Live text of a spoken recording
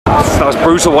That was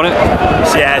brutal, wasn't it?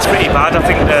 Yeah, it's pretty bad. I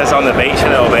think there's on the beach a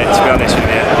little bit, to be honest with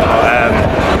you.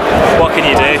 What can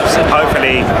you do?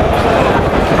 Hopefully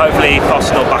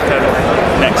Foster will back him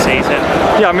next season.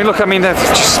 Yeah, I mean, look, they're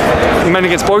just men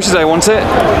against boys today, wasn't it?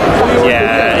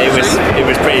 Yeah, it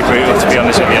was pretty brutal, to be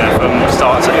honest with you, from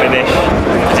start to finish.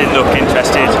 Didn't look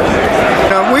interested.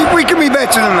 No, we can be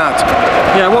better than that.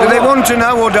 Yeah, do they want to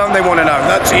know or don't they want to know?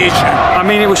 That's the issue. I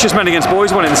mean, it was just men against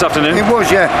boys, wasn't it, this afternoon? It was,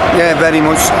 yeah, very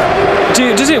much so.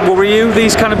 Does it worry you,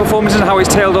 these kind of performances and how it's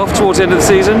tailed off towards the end of the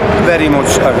season? Very much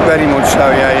so,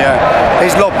 yeah.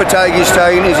 Is Lopetegui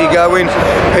staying? Is he going?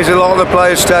 Is a lot of the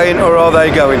players staying, or are they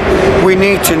going? We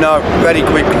need to know very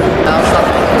quickly.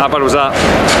 How bad was that?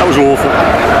 That was awful.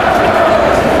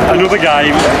 Another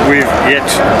game with yet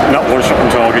not one shot on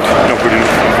target, not good enough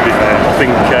to be fair. I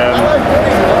think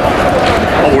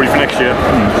I'm worried for next year,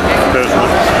 personally.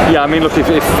 Yeah, I mean, look, if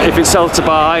it's set to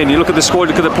bar high and you look at the squad,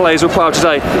 look at the players who are put out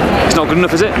today, it's not good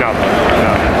enough, is it? No.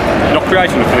 Not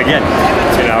creating nothing again. I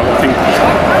think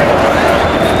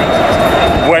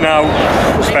went out,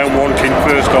 spent one in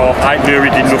first half. Murray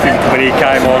did nothing when he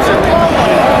came on.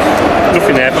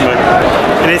 Nothing there for me.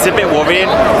 And it's a bit worrying.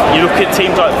 You look at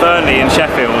teams like Burnley and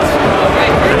Sheffield,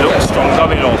 they look strong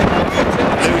going on.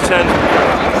 Luton,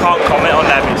 can't comment on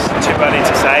them, it's too early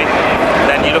to say.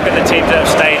 Then you look at the teams that have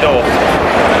stayed up,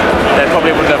 they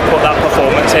probably wouldn't have put that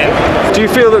performance in. Do you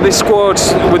feel that this squad,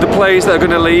 with the players that are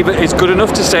going to leave, is good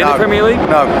enough to stay in the Premier League?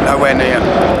 No, nowhere near.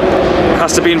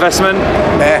 Has to be investment?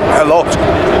 Yeah, a lot.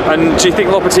 And do you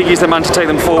think Lopetegui is the man to take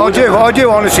them forward? I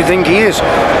do honestly think he is.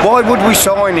 Why would we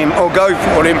sign him or go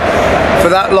for him for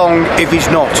that long if he's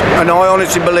not? And I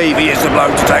honestly believe he is the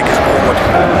bloke to take us forward.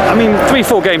 I mean,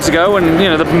 3-4 games ago, and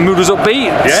the mood was upbeat.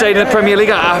 Yeah. Staying in the Premier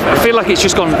League, I feel like it's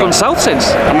just gone south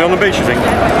since. On the beach, you think? I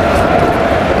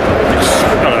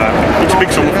don't know. It's a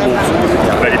big summer for Wolves.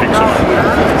 Very big summer.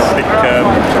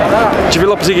 Do you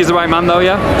feel Lopetegui is the right man, though?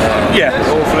 Yeah. Yeah,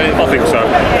 I think so.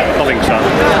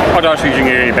 I don't think you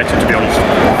can get any better, to be honest.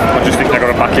 I just think they've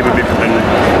got to back him a bit. And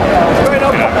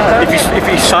if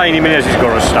he's saying Jimenez has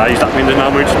got to stay, does that mean there's no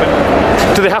more to spend?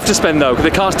 Do they have to spend though? Because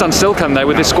they can't stand still, can they,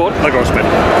 with this squad? They've got to spend.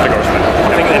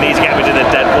 I think they need to get rid of the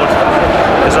deadwood.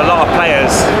 There's a lot of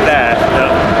players there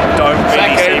that